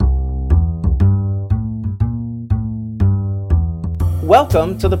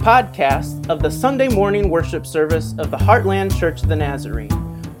Welcome to the podcast of the Sunday morning worship service of the Heartland Church of the Nazarene.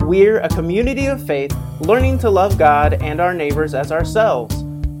 We're a community of faith learning to love God and our neighbors as ourselves.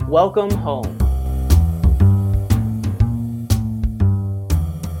 Welcome home.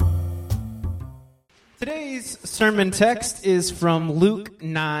 Today's sermon text is from Luke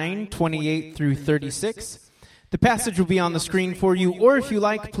 9:28 through 36. The passage will be on the screen for you, or if you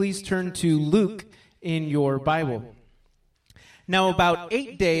like, please turn to Luke in your Bible. Now, about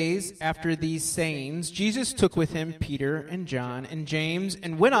 8 days after these sayings, Jesus took with him Peter and John and James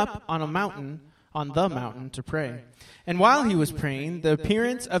and went up on the mountain to pray. And while he was praying, the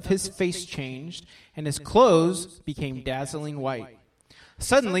appearance of his face changed, and his clothes became dazzling white.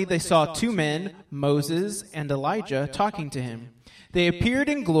 Suddenly they saw two men, Moses and Elijah, talking to him. They appeared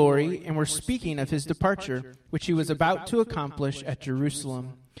in glory and were speaking of his departure, which he was about to accomplish at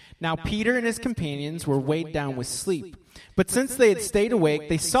Jerusalem. Now Peter and his companions were weighed down with sleep. But since they had stayed awake,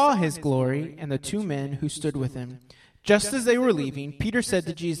 they saw his glory and the two men who stood with him. Just as they were leaving, Peter said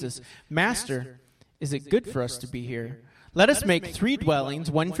to Jesus, "Master, is it good for us to be here? Let us make 3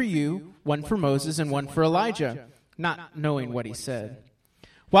 dwellings, one for you, one for Moses, and one for Elijah," not knowing what he said.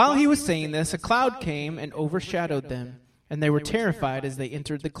 While he was saying this, a cloud came and overshadowed them, and they were terrified as they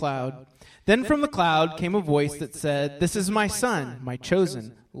entered the cloud. Then from the cloud came a voice that said, "This is my son, my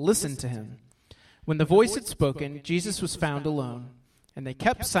chosen. Listen to him." When the voice had spoken, Jesus was found alone, and they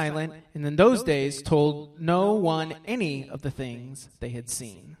kept silent, and in those days told no one any of the things they had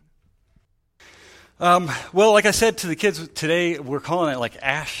seen. Well, like I said to the kids today, we're calling it like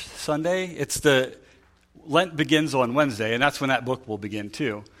Ash Sunday. Lent begins on Wednesday, and that's when that book will begin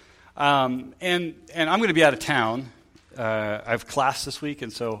too. And I'm going to be out of town. I have class this week,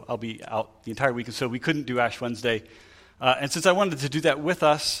 and so I'll be out the entire week, and so we couldn't do Ash Wednesday. And since I wanted to do that with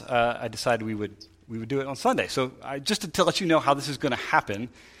us, I decided we would do it on Sunday. So just to let you know how this is going to happen,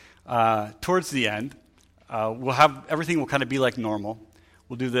 towards the end, everything will kind of be like normal.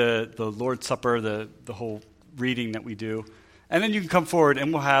 We'll do the Lord's Supper, the whole reading that we do, and then you can come forward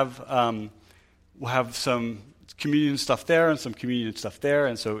and we'll have some communion stuff there and some communion stuff there.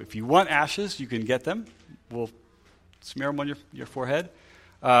 And so if you want ashes, you can get them. We'll smear them on your forehead.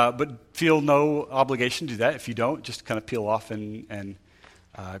 But feel no obligation to do that. If you don't, just kind of peel off and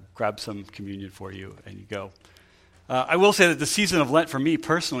grab some communion for you and you go. I will say that the season of Lent for me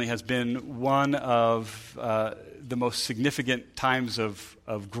personally has been one of the most significant times of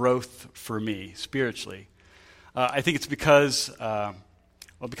growth for me spiritually. I think it's because I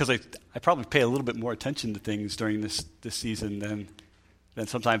probably pay a little bit more attention to things during this season than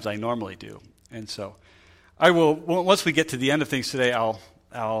sometimes I normally do. And so I will, once we get to the end of things today, I'll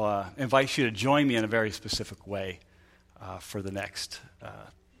invite you to join me in a very specific way for the next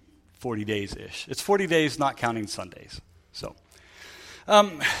 40 days-ish. It's 40 days, not counting Sundays. So,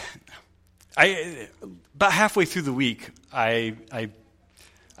 about halfway through the week, I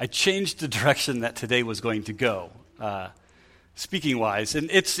changed the direction that today was going to go, speaking-wise. And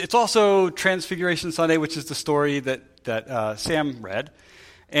it's also Transfiguration Sunday, which is the story that Sam read.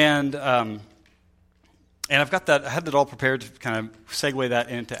 And I've got that. I had that all prepared to kind of segue that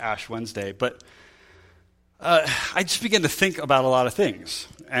into Ash Wednesday. But I just began to think about a lot of things.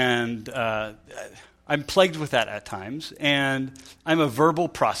 And I'm plagued with that at times. And I'm a verbal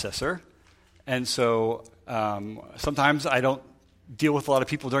processor. And so sometimes I don't deal with a lot of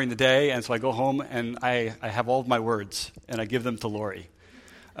people during the day. And so I go home and I have all of my words. And I give them to Lori.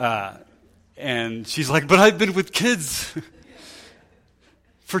 And she's like, "But I've been with kids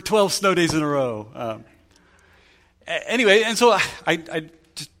for 12 snow days in a row." Anyway, and so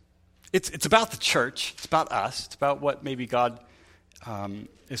it's about the church. It's about us. It's about what maybe God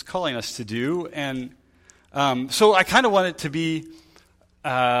is calling us to do. And so I kind of want it to be,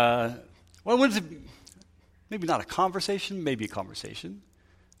 maybe not a conversation, maybe a conversation,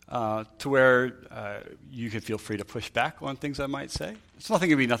 to where you can feel free to push back on things I might say. It's going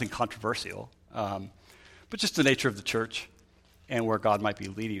to be nothing controversial, but just the nature of the church and where God might be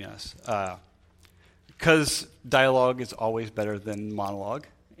leading us. Because dialogue is always better than monologue.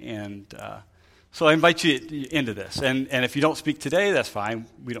 And so I invite you into this. And if you don't speak today, that's fine.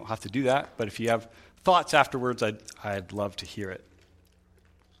 We don't have to do that. But if you have thoughts afterwards, I'd love to hear it.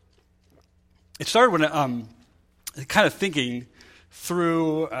 It started when kind of thinking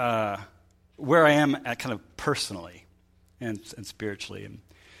through where I am at kind of personally and spiritually. And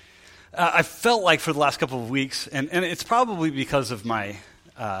I felt like for the last couple of weeks, and it's probably because of my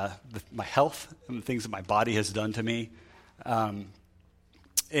health and the things that my body has done to me. I'm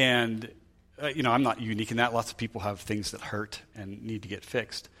not unique in that. Lots of people have things that hurt and need to get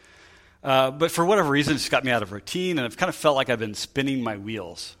fixed. But for whatever reason, it's got me out of routine, and I've kind of felt like I've been spinning my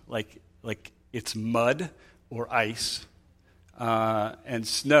wheels, like it's mud or ice and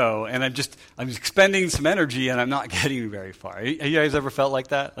snow, and I'm expending some energy, and I'm not getting very far. Have you guys ever felt like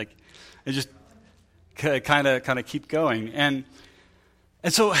that? Like, it just kind of keep going, and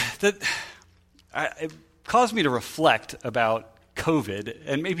so it caused me to reflect about COVID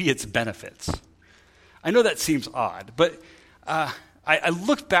and maybe its benefits. I know that seems odd, but I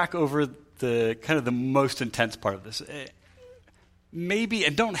looked back over the kind of the most intense part of this. Maybe,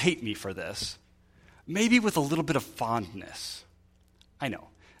 and don't hate me for this, maybe with a little bit of fondness. I know.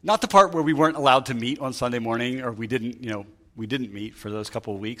 Not the part where we weren't allowed to meet on Sunday morning, or we didn't meet for those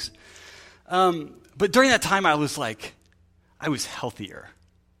couple of weeks. But during that time, I was healthier.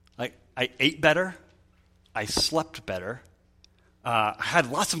 Like, I ate better. I slept better. I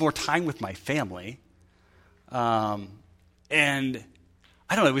had lots of more time with my family. And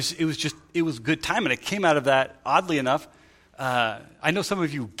I don't know, it was a good time, and I came out of that, oddly enough. I know some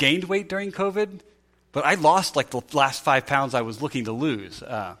of you gained weight during COVID, but I lost like the last 5 pounds I was looking to lose.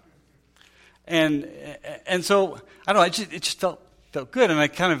 And so, I don't know, it just felt good, and I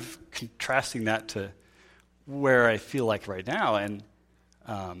kind of contrasting that to where I feel like right now, and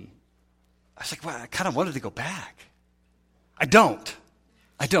I was like, well, I kind of wanted to go back. I don't,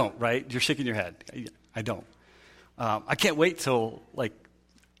 right? You're shaking your head. I don't. I can't wait till, like,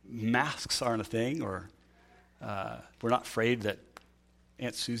 masks aren't a thing, or we're not afraid that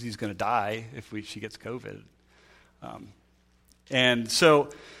Aunt Susie's going to die if she gets COVID. And so,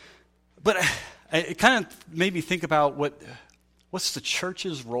 but it kind of made me think about what's the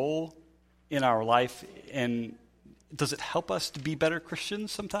church's role in our life, and does it help us to be better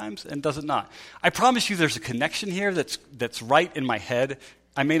Christians sometimes, and does it not? I promise you there's a connection here that's right in my head.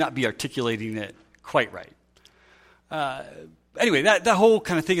 I may not be articulating it quite right. Anyway, that whole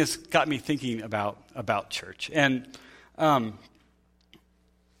kind of thing has got me thinking about church. And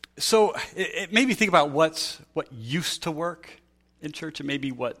so it made me think about what used to work in church and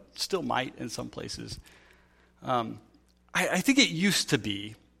maybe what still might in some places. I think it used to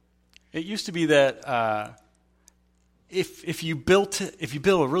be that if you built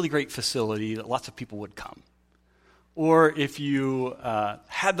a really great facility, that lots of people would come. Or if you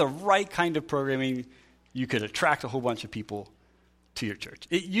had the right kind of programming, you could attract a whole bunch of people to your church.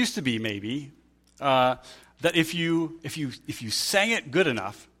 It used to be maybe that if you sang it good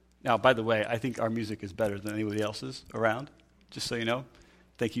enough. Now, by the way, I think our music is better than anybody else's around. Just so you know,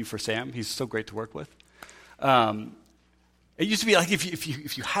 thank you for Sam. He's so great to work with. It used to be like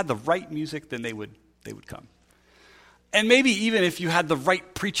if you had the right music, then they would come. And maybe even if you had the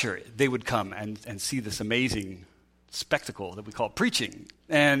right preacher, they would come and see this amazing spectacle that we call preaching.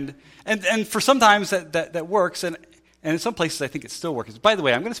 And for sometimes that works, and in some places I think it still works. By the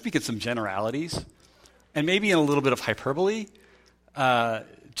way, I'm going to speak in some generalities, and maybe in a little bit of hyperbole.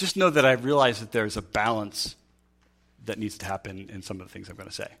 Just know that I realize that there's a balance that needs to happen in some of the things I'm going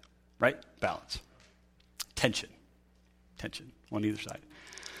to say. Right? Balance. Tension on either side.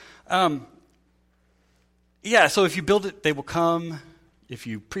 So if you build it, they will come. If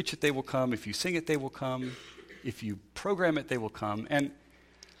you preach it, they will come. If you sing it, they will come. If you program it, they will come. And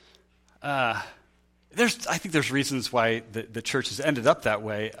I think there's reasons why the church has ended up that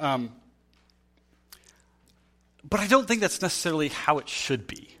way. But I don't think that's necessarily how it should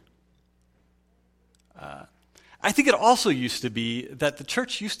be. I think it also used to be that the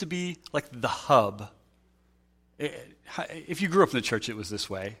church used to be like the hub. If you grew up in the church, it was this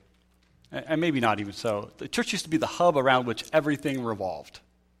way. And maybe not even so. The church used to be the hub around which everything revolved.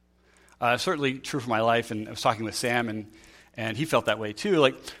 Certainly true for my life, and I was talking with Sam, and he felt that way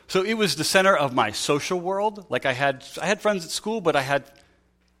too. So it was the center of my social world. Like I had friends at school, but I had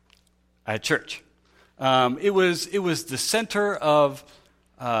church. It was the center of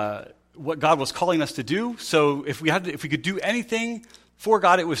what God was calling us to do. So if we could do anything for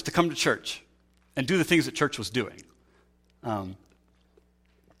God, it was to come to church and do the things that church was doing.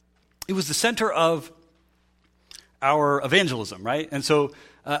 It was the center of our evangelism, right? And so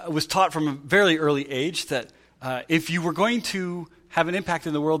it was taught from a very early age that if you were going to have an impact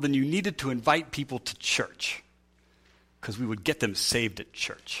in the world, then you needed to invite people to church, because we would get them saved at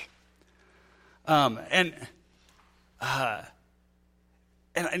church. And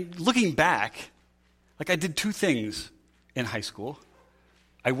looking back, I did two things in high school.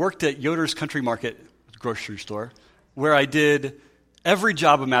 I worked at Yoder's Country Market grocery store, where I did every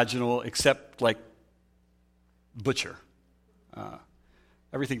job imaginable except butcher.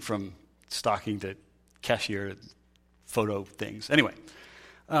 Everything from stocking to cashier, photo things. Anyway,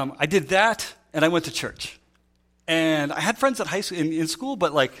 I did that, and I went to church. And I had friends at high school, in school,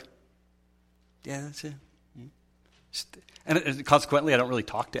 but Yeah, that's it. And consequently, I don't really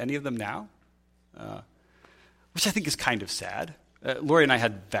talk to any of them now, which I think is kind of sad. Lori and I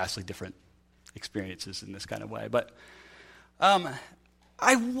had vastly different experiences in this kind of way. But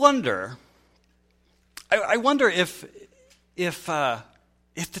I wonder if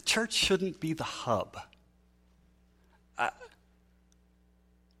the church shouldn't be the hub.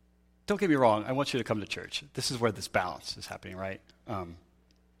 Don't get me wrong. I want you to come to church. This is where this balance is happening, right?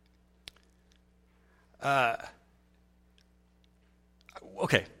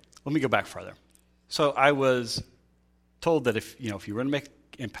 Okay, let me go back further. So I was told that if you were going to make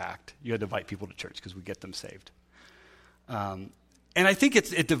impact, you had to invite people to church because we get them saved. And I think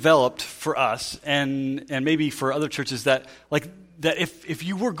it developed for us and maybe for other churches that if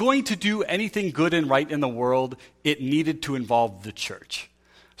you were going to do anything good and right in the world, it needed to involve the church.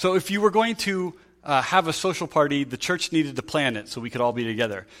 So if you were going to have a social party, the church needed to plan it so we could all be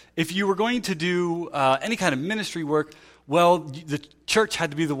together. If you were going to do any kind of ministry work, well, the church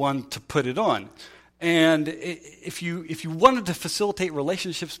had to be the one to put it on. And if you wanted to facilitate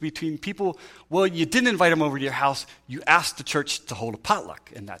relationships between people, well, you didn't invite them over to your house. You asked the church to hold a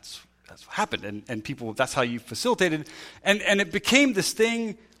potluck, and that's what happened. And people, that's how you facilitated. And it became this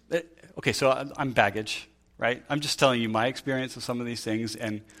thing that, okay, so I'm baggage, right? I'm just telling you my experience of some of these things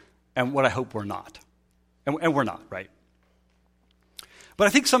and what I hope we're not. And we're not, right? But I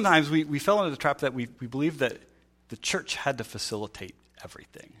think sometimes we fell into the trap that we believe that the church had to facilitate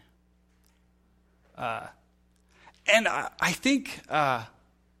everything. And I think, I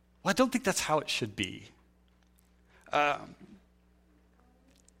don't think that's how it should be.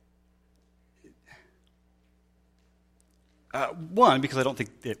 One, because I don't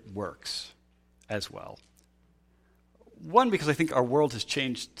think it works as well. One, because I think our world has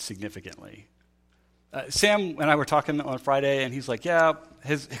changed significantly. Sam and I were talking on Friday, and he's like, yeah,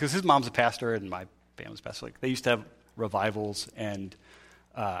 because his mom's a pastor and my family's a pastor. Like, they used to have revivals, and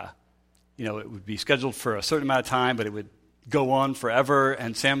it would be scheduled for a certain amount of time, but it would go on forever.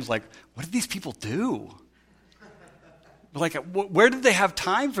 And Sam's like, what did these people do? Like, where did they have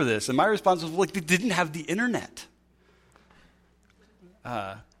time for this? And my response was, they didn't have the internet.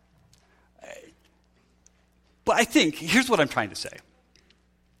 But I think, here's what I'm trying to say.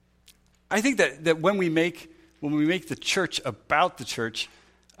 I think that when we make the church about the church,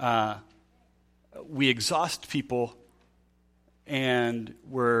 we exhaust people and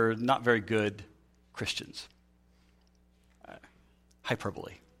we're not very good Christians.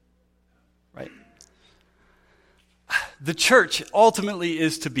 Hyperbole, right? The church ultimately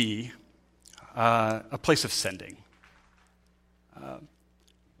is to be a place of sending.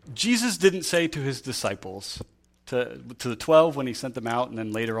 Jesus didn't say to his disciples, to the 12 when he sent them out, and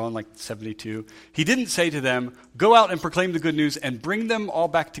then later on, like 72, he didn't say to them, go out and proclaim the good news and bring them all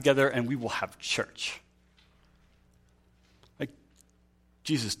back together and we will have church. Like,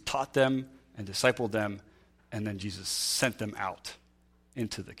 Jesus taught them and discipled them, and then Jesus sent them out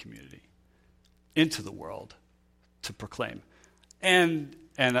into the community, into the world to proclaim. And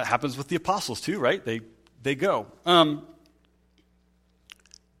that happens with the apostles too, right? They go.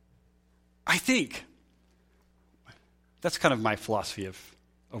 I think that's kind of my philosophy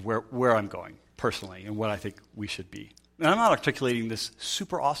of where I'm going personally and what I think we should be. And I'm not articulating this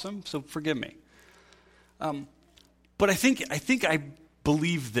super awesome, so forgive me. But I think I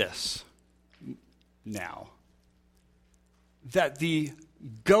believe this now, that the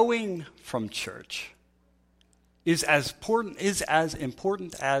going from church is as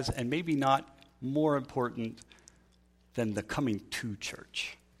important as, and maybe not more important than the coming to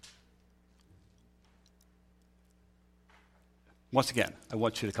church. Once again, I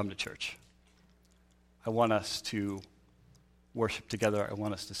want you to come to church. I want us to worship together. I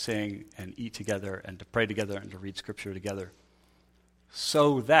want us to sing and eat together and to pray together and to read scripture together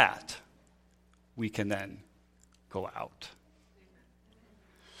so that we can then go out.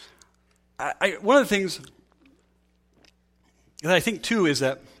 One of the things that I think too is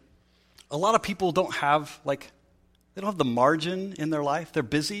that a lot of people don't have the margin in their life. They're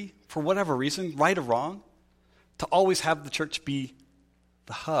busy for whatever reason, right or wrong, to always have the church be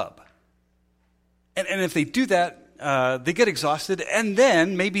the hub. And if they do that, they get exhausted, and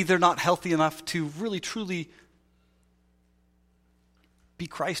then maybe they're not healthy enough to really, truly be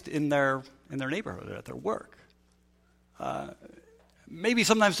Christ in their neighborhood or at their work. Maybe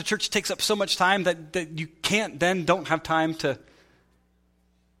sometimes the church takes up so much time that you don't have time to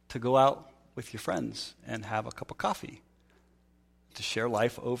go out with your friends and have a cup of coffee, to share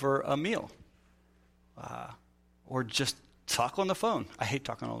life over a meal. Or just talk on the phone. I hate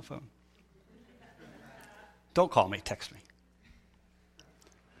talking on the phone. Don't call me, text me.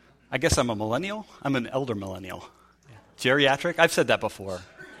 I guess I'm a millennial. I'm an elder millennial. Geriatric? I've said that before.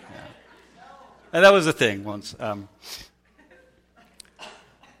 Yeah. And that was a thing once.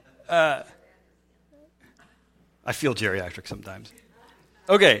 I feel geriatric sometimes.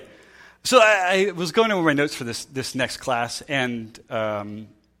 Okay, so I was going over my notes for this next class, and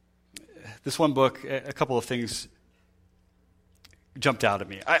this one book, a couple of things jumped out at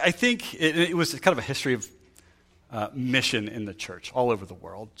me. I think it was kind of a history of mission in the church all over the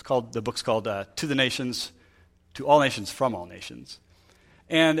world. The book's called To the Nations, to All Nations from All Nations.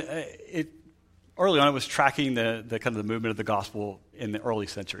 And early on it was tracking the kind of the movement of the gospel in the early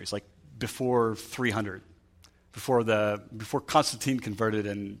centuries, like before 300, before Constantine converted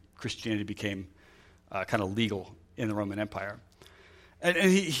and Christianity became kind of legal in the Roman Empire. And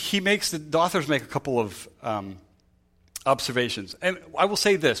the authors make a couple of observations. And I will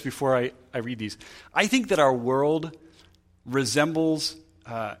say this before I read these. I think that our world resembles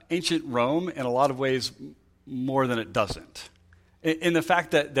ancient Rome in a lot of ways more than it doesn't. In the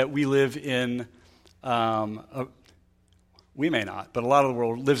fact that we live in, we may not, but a lot of the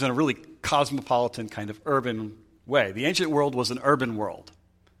world lives in a really cosmopolitan kind of urban way. The ancient world was an urban world.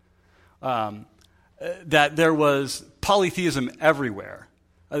 That there was polytheism everywhere.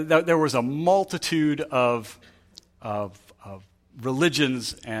 That there was a multitude of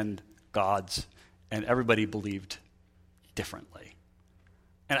religions and gods, and everybody believed differently.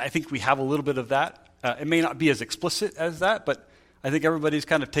 And I think we have a little bit of that. It may not be as explicit as that, but I think everybody's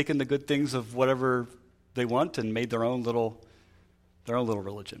kind of taken the good things of whatever they want and made their own little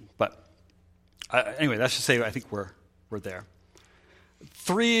religion. But anyway, that's to say I think we're there.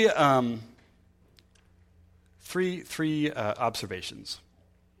 Three observations.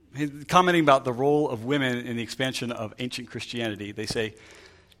 Commenting about the role of women in the expansion of ancient Christianity, they say,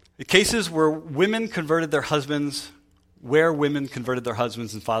 the cases where women converted their husbands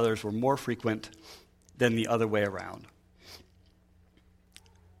and fathers were more frequent than the other way around.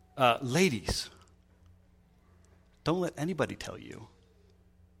 Ladies, don't let anybody tell you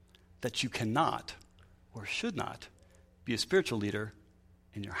that you cannot or should not be a spiritual leader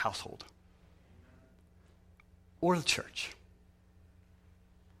in your household or the church.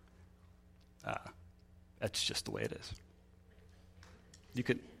 That's just the way it is.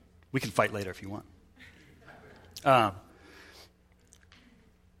 We can fight later if you want.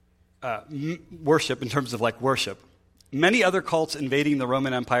 Worship, in terms of like worship, many other cults invading the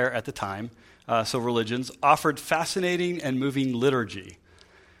Roman Empire at the time, so religions, offered fascinating and moving liturgy.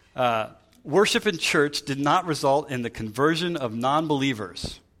 Worship in church did not result in the conversion of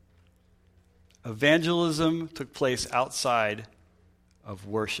non-believers. Evangelism took place outside of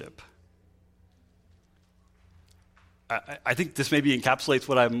worship. I think this maybe encapsulates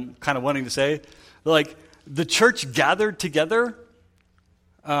what I'm kind of wanting to say. Like, the church gathered together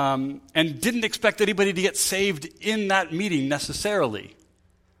and didn't expect anybody to get saved in that meeting necessarily.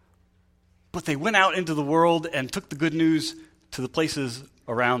 But they went out into the world and took the good news to the places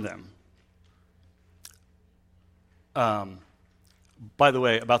around them. By the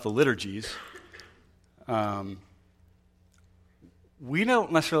way, about the liturgies, we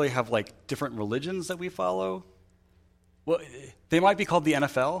don't necessarily have like different religions that we follow. Well, they might be called the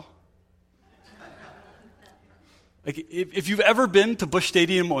NFL. Like, if you've ever been to Busch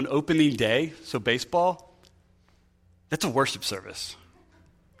Stadium on opening day, so baseball, that's a worship service.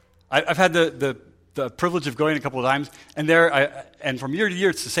 I've had the privilege of going a couple of times, and and from year to year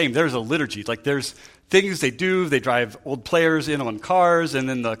it's the same. There's a liturgy. Like, there's things they do. They drive old players in on cars, and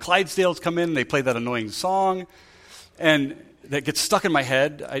then the Clydesdales come in, and they play that annoying song, and that gets stuck in my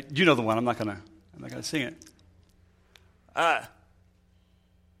head. You know the one. I'm not gonna sing it. Does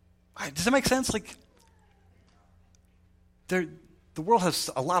that make sense? Like, the world has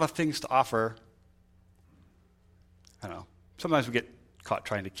a lot of things to offer. I don't know. Sometimes we get caught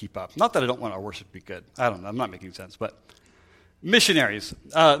trying to keep up. Not that I don't want our worship to be good. I don't know. I'm not making sense. But missionaries.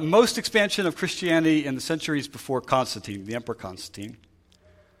 Most expansion of Christianity in the centuries before Constantine, the Emperor Constantine,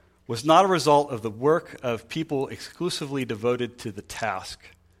 was not a result of the work of people exclusively devoted to the task,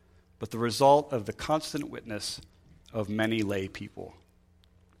 but the result of the constant witness of many lay people.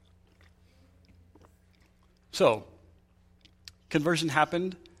 So, conversion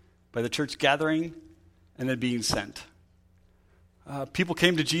happened by the church gathering and then being sent. People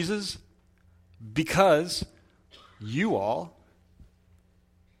came to Jesus because you all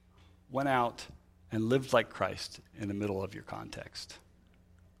went out and lived like Christ in the middle of your context.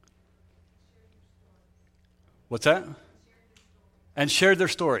 What's that? And shared their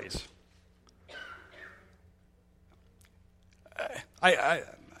stories.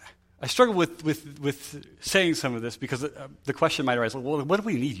 I struggle with saying some of this because the question might arise, well, what do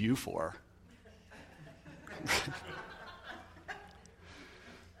we need you for?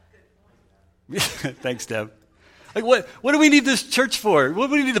 Thanks, Deb. Like, what do we need this church for? What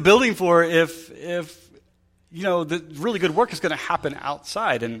do we need the building for if the really good work is going to happen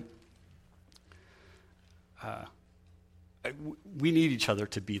outside? And we need each other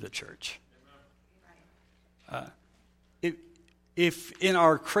to be the church. If in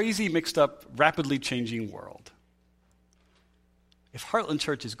our crazy, mixed up, rapidly changing world, if Heartland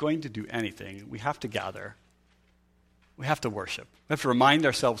Church is going to do anything, we have to gather. We have to worship. We have to remind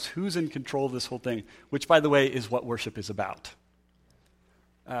ourselves who's in control of this whole thing, which, by the way, is what worship is about.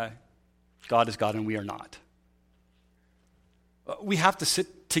 God is God and we are not. We have to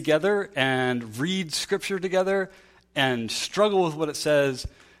sit together and read Scripture together and struggle with what it says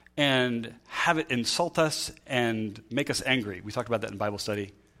and have it insult us and make us angry. We talked about that in Bible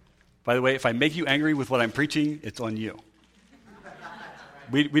study. By the way, if I make you angry with what I'm preaching, it's on you.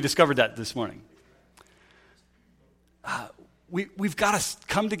 We discovered that this morning. We've got to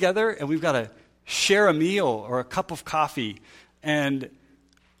come together and we've got to share a meal or a cup of coffee and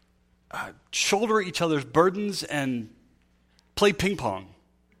shoulder each other's burdens and play ping pong.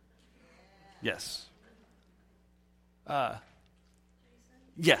 Yes.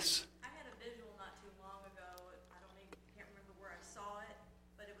 Yes. I had a visual not too long ago. Can't remember where I saw it,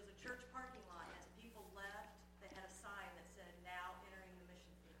 but it was a church parking lot. As people left, they had a sign that said, "Now entering the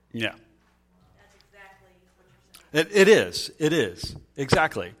mission field." Yeah. That's exactly what you're saying. It is.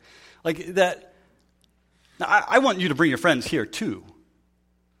 Exactly. Like that. Now, I want you to bring your friends here too,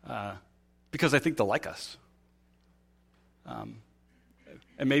 because I think they'll like us. And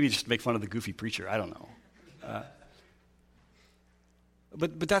maybe just make fun of the goofy preacher. I don't know.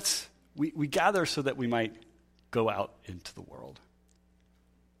 But that's, we gather so that we might go out into the world.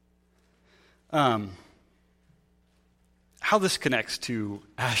 How this connects to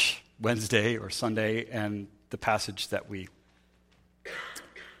Ash Wednesday or Sunday and the passage that we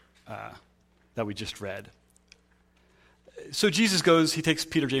just read. So Jesus goes, he takes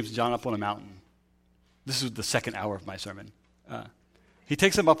Peter, James, and John up on a mountain. This is the second hour of my sermon. He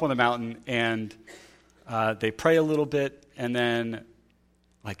takes them up on the mountain and they pray a little bit, and then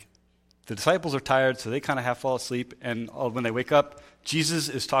the disciples are tired, so they kind of half fall asleep, and when they wake up, Jesus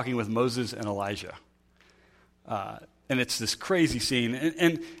is talking with Moses and Elijah. And it's this crazy scene.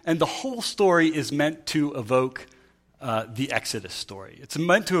 And the whole story is meant to evoke the Exodus story. It's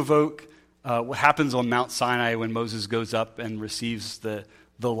meant to evoke what happens on Mount Sinai when Moses goes up and receives the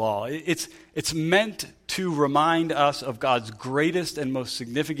law. It's meant to remind us of God's greatest and most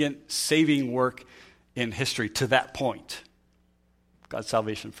significant saving work in history to that point. God's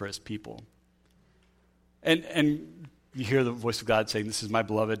salvation for his people. And you hear the voice of God saying, "This is my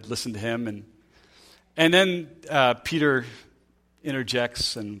beloved, listen to him." And then Peter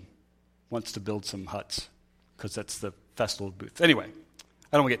interjects and wants to build some huts, because that's the festival of booths. Anyway,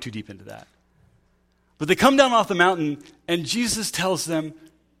 I don't want to get too deep into that. But they come down off the mountain, and Jesus tells them,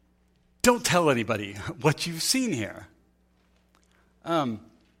 "Don't tell anybody what you've seen here." And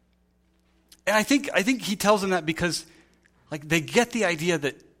I think he tells them that because they get the idea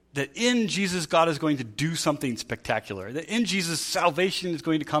that in Jesus, God is going to do something spectacular. That in Jesus, salvation is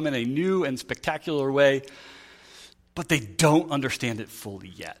going to come in a new and spectacular way, but they don't understand it fully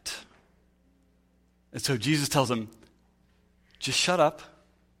yet. And so Jesus tells them, just shut up,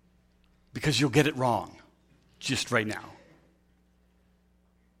 because you'll get it wrong just right now.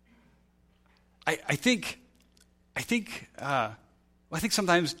 I think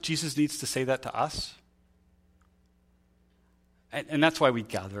sometimes Jesus needs to say that to us. And that's why we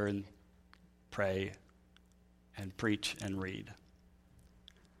gather and pray and preach and read.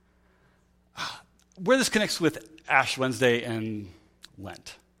 Where this connects with Ash Wednesday and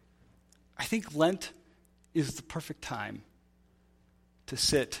Lent. I think Lent is the perfect time to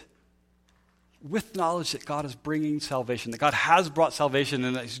sit with knowledge that God is bringing salvation, that God has brought salvation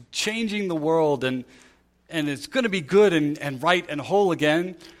and that he's changing the world and it's going to be good and right and whole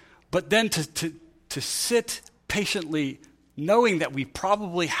again, but then to sit patiently knowing that we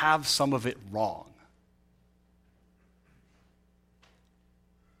probably have some of it wrong.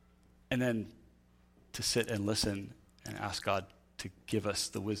 And then to sit and listen and ask God to give us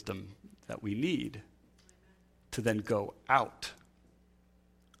the wisdom that we need to then go out.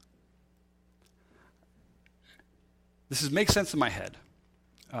 This makes sense in my head.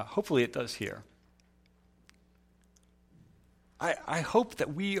 Hopefully it does here. I hope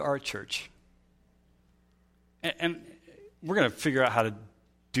that we are a church. And we're going to figure out how to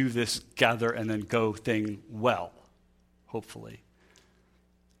do this gather and then go thing well, hopefully.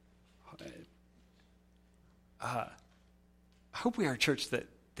 I hope we are a church that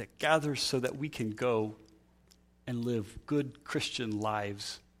gathers so that we can go and live good Christian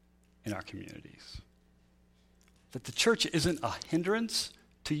lives in our communities. That the church isn't a hindrance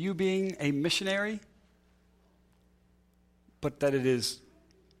to you being a missionary, but that it is,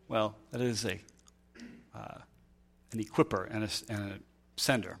 an equiper and a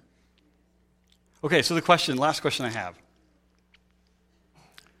sender. Okay, so last question I have.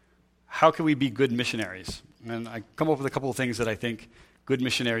 How can we be good missionaries? And I come up with a couple of things that I think good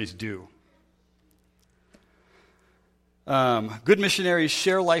missionaries do. Good missionaries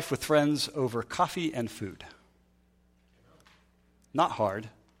share life with friends over coffee and food. Not hard.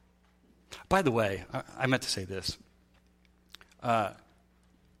 By the way, I meant to say this.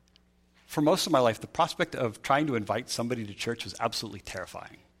 For most of my life, the prospect of trying to invite somebody to church was absolutely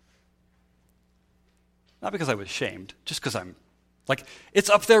terrifying. Not because I was ashamed, just because it's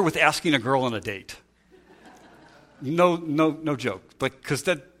up there with asking a girl on a date. No joke. But because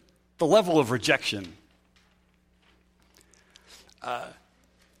the level of rejection.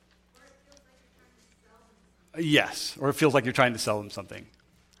 Yes, or it feels like you're trying to sell them something.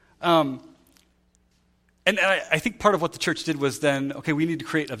 And I think part of what the church did was then, okay, we need to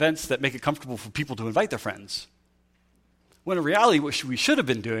create events that make it comfortable for people to invite their friends. When in reality, what we should have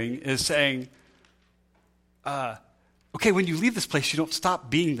been doing is saying, okay, when you leave this place, you don't stop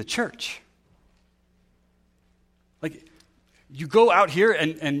being the church. Like, you go out here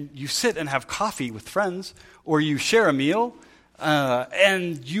and you sit and have coffee with friends, or you share a meal,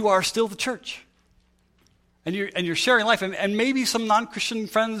 and you are still the church. And you're sharing life, and maybe some non-Christian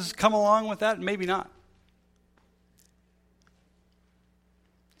friends come along with that, maybe not.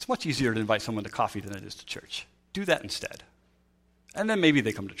 It's much easier to invite someone to coffee than it is to church. Do that instead. And then maybe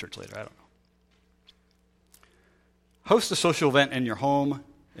they come to church later, I don't know. Host a social event in your home.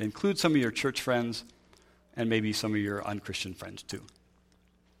 Include some of your church friends, and maybe some of your unchristian friends too.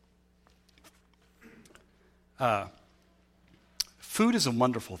 Food is a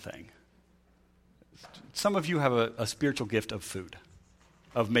wonderful thing. Some of you have a spiritual gift of food,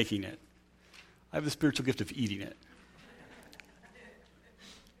 of making it. I have the spiritual gift of eating it.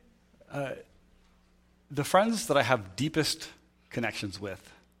 The friends that I have deepest connections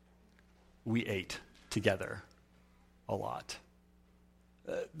with, we ate together a lot.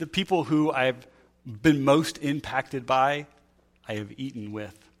 The people who I've been most impacted by, I have eaten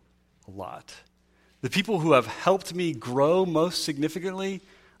with a lot. The people who have helped me grow most significantly,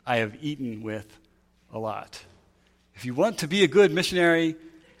 I have eaten with a lot. If you want to be a good missionary,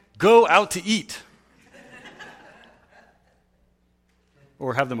 go out to eat.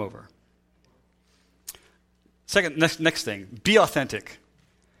 Or have them over. Second, next thing, be authentic.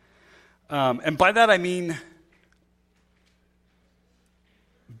 And by that I mean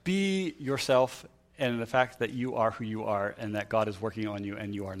be yourself, and the fact that you are who you are and that God is working on you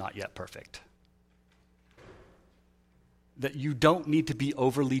and you are not yet perfect. That you don't need to be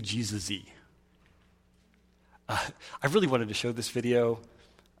overly Jesus-y. I really wanted to show this video,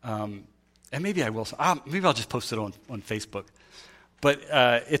 and maybe I will. Maybe I'll just post it on Facebook. But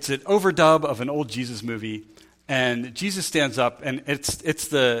it's an overdub of an old Jesus movie, and Jesus stands up, and it's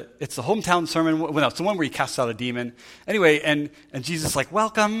the hometown sermon. Well, no, it's the one where he casts out a demon. Anyway, and Jesus is like,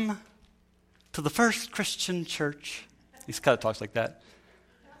 "Welcome to the first Christian church." He kind of talks like that.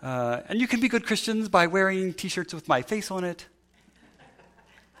 And you can be good Christians by wearing T-shirts with my face on it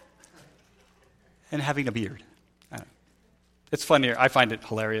and having a beard. It's funny. I find it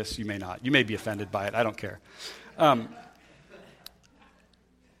hilarious. You may not. You may be offended by it. I don't care.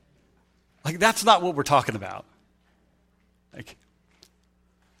 That's not what we're talking about.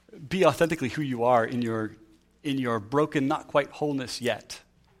 Be authentically who you are in your broken, not quite wholeness yet.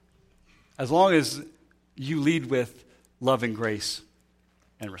 As long as you lead with love and grace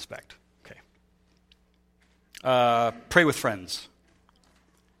and respect. Okay. Pray with friends.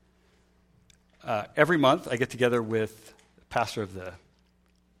 Every month I get together with the pastor of the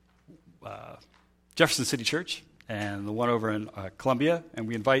Jefferson City Church and the one over in Columbia, and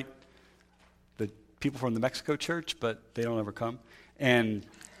we invite the people from the Mexico church, but they don't ever come. And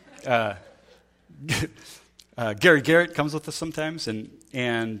Gary Garrett comes with us sometimes,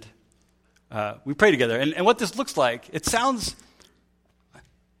 and we pray together. And what this looks like, it sounds,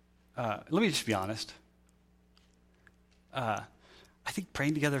 let me just be honest. I think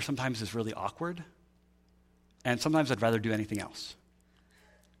praying together sometimes is really awkward, and sometimes I'd rather do anything else.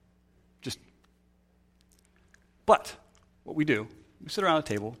 But what we do, we sit around a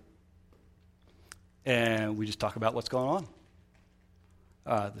table, and we just talk about what's going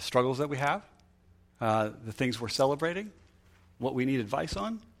on, the struggles that we have, the things we're celebrating, what we need advice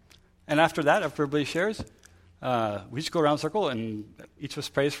on. And after that, after everybody shares, we just go around in a circle and each of us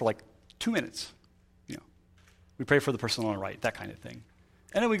prays for like 2 minutes. We pray for the person on the right, that kind of thing.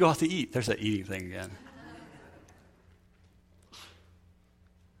 And then we go out to eat. There's that eating thing again.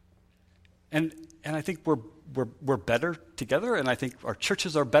 And I think we're better together, and I think our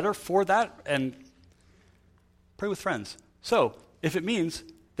churches are better for that, and pray with friends. So if it means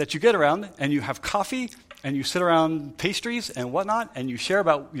that you get around and you have coffee and you sit around pastries and whatnot, and you share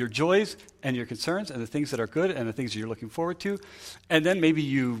about your joys and your concerns and the things that are good and the things that you're looking forward to, and then maybe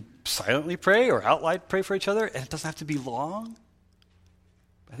you silently pray or out loud pray for each other, and it doesn't have to be long.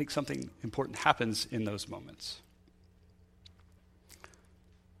 I think something important happens in those moments.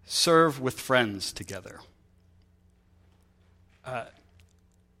 Serve with friends together. The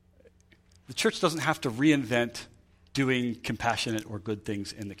church doesn't have to reinvent doing compassionate or good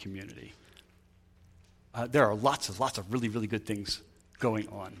things in the community. There are lots of really, really good things going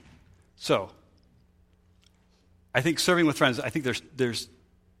on. So, I think serving with friends, I think there's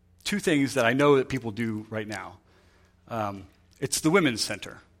two things that I know that people do right now. It's the Women's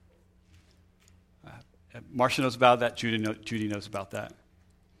Center. Marcia knows about that. Judy knows about that.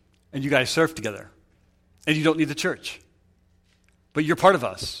 And you guys serve together. And you don't need the church. But you're part of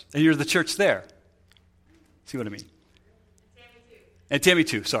us. And you're the church there. See what I mean? And Tammy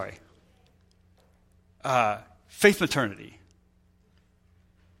too, sorry. Faith Maternity.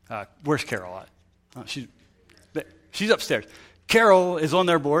 Where's Carol at? She's upstairs. Carol is on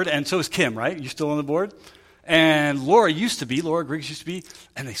their board, and so is Kim, right? You still on the board? And Laura Griggs used to be,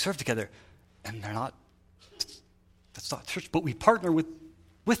 and they serve together. And that's not church, but we partner with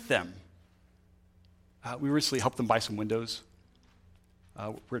them. We recently helped them buy some windows. We're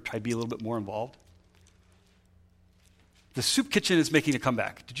going to try to be a little bit more involved. The soup kitchen is making a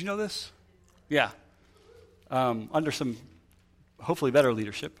comeback. Did you know this? Yeah. Under some hopefully better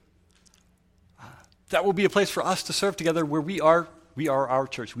leadership. That will be a place for us to serve together where we are our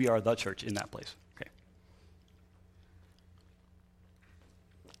church. We are the church in that place. Okay.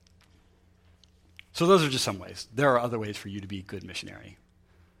 So those are just some ways. There are other ways for you to be a good missionary.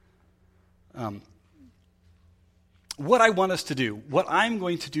 What I want us to do, what I'm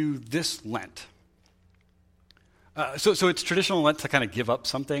going to do this Lent. So it's traditional Lent to kind of give up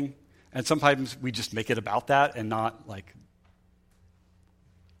something, and sometimes we just make it about that and not like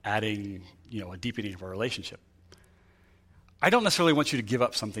adding, a deepening of our relationship. I don't necessarily want you to give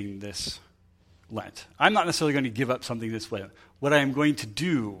up something this Lent. I'm not necessarily going to give up something this Lent. What I am going to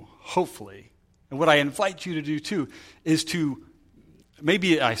do, hopefully, and what I invite you to do too, is to,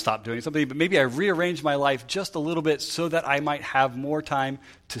 maybe I stop doing something, but maybe I rearrange my life just a little bit so that I might have more time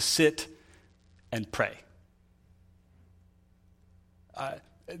to sit and pray.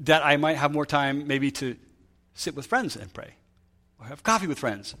 That I might have more time maybe to sit with friends and pray, or have coffee with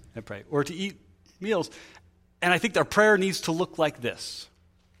friends and pray, or to eat meals. And I think our prayer needs to look like this.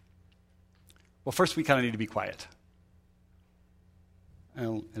 Well, first we kind of need to be quiet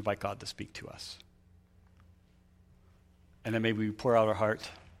and invite God to speak to us. And then maybe we pour out our heart,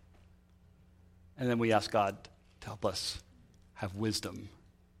 and then we ask God to help us have wisdom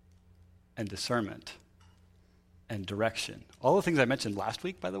and discernment and direction. All the things I mentioned last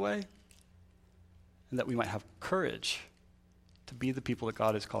week, by the way, and that we might have courage to be the people that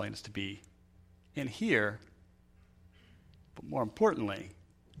God is calling us to be in here, but more importantly,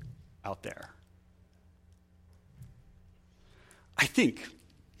 out there. I think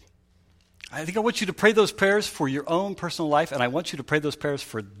I want you to pray those prayers for your own personal life, and I want you to pray those prayers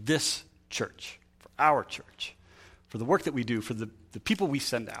for this church, for our church, for the work that we do, for the people we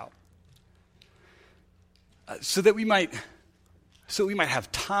send out. So that we might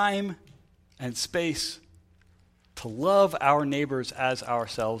have time and space to love our neighbors as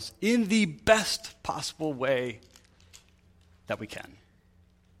ourselves in the best possible way that we can.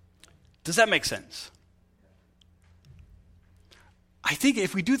 Does that make sense? I think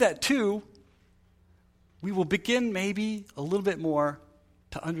if we do that too, we will begin maybe a little bit more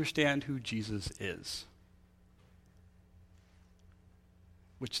to understand who Jesus is,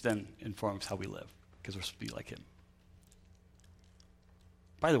 which then informs how we live, because we're supposed to be like him.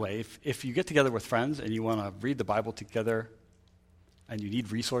 By the way, if you get together with friends and you want to read the Bible together and you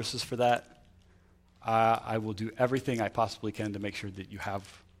need resources for that, I will do everything I possibly can to make sure that you have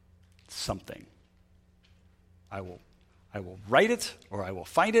something. I will write it, or I will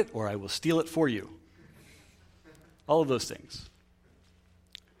find it, or I will steal it for you. All of those things.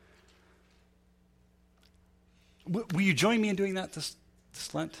 Will you join me in doing that this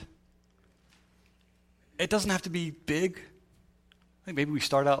Lent? It doesn't have to be big. I think maybe we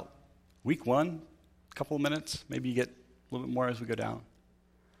start out week 1, a couple of minutes. Maybe you get a little bit more as we go down.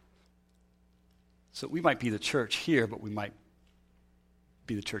 So we might be the church here, but we might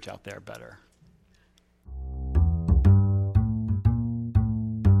be the church out there better.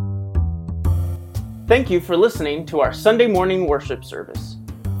 Thank you for listening to our Sunday morning worship service.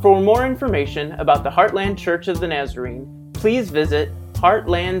 For more information about the Heartland Church of the Nazarene, please visit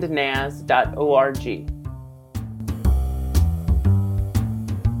heartlandnaz.org.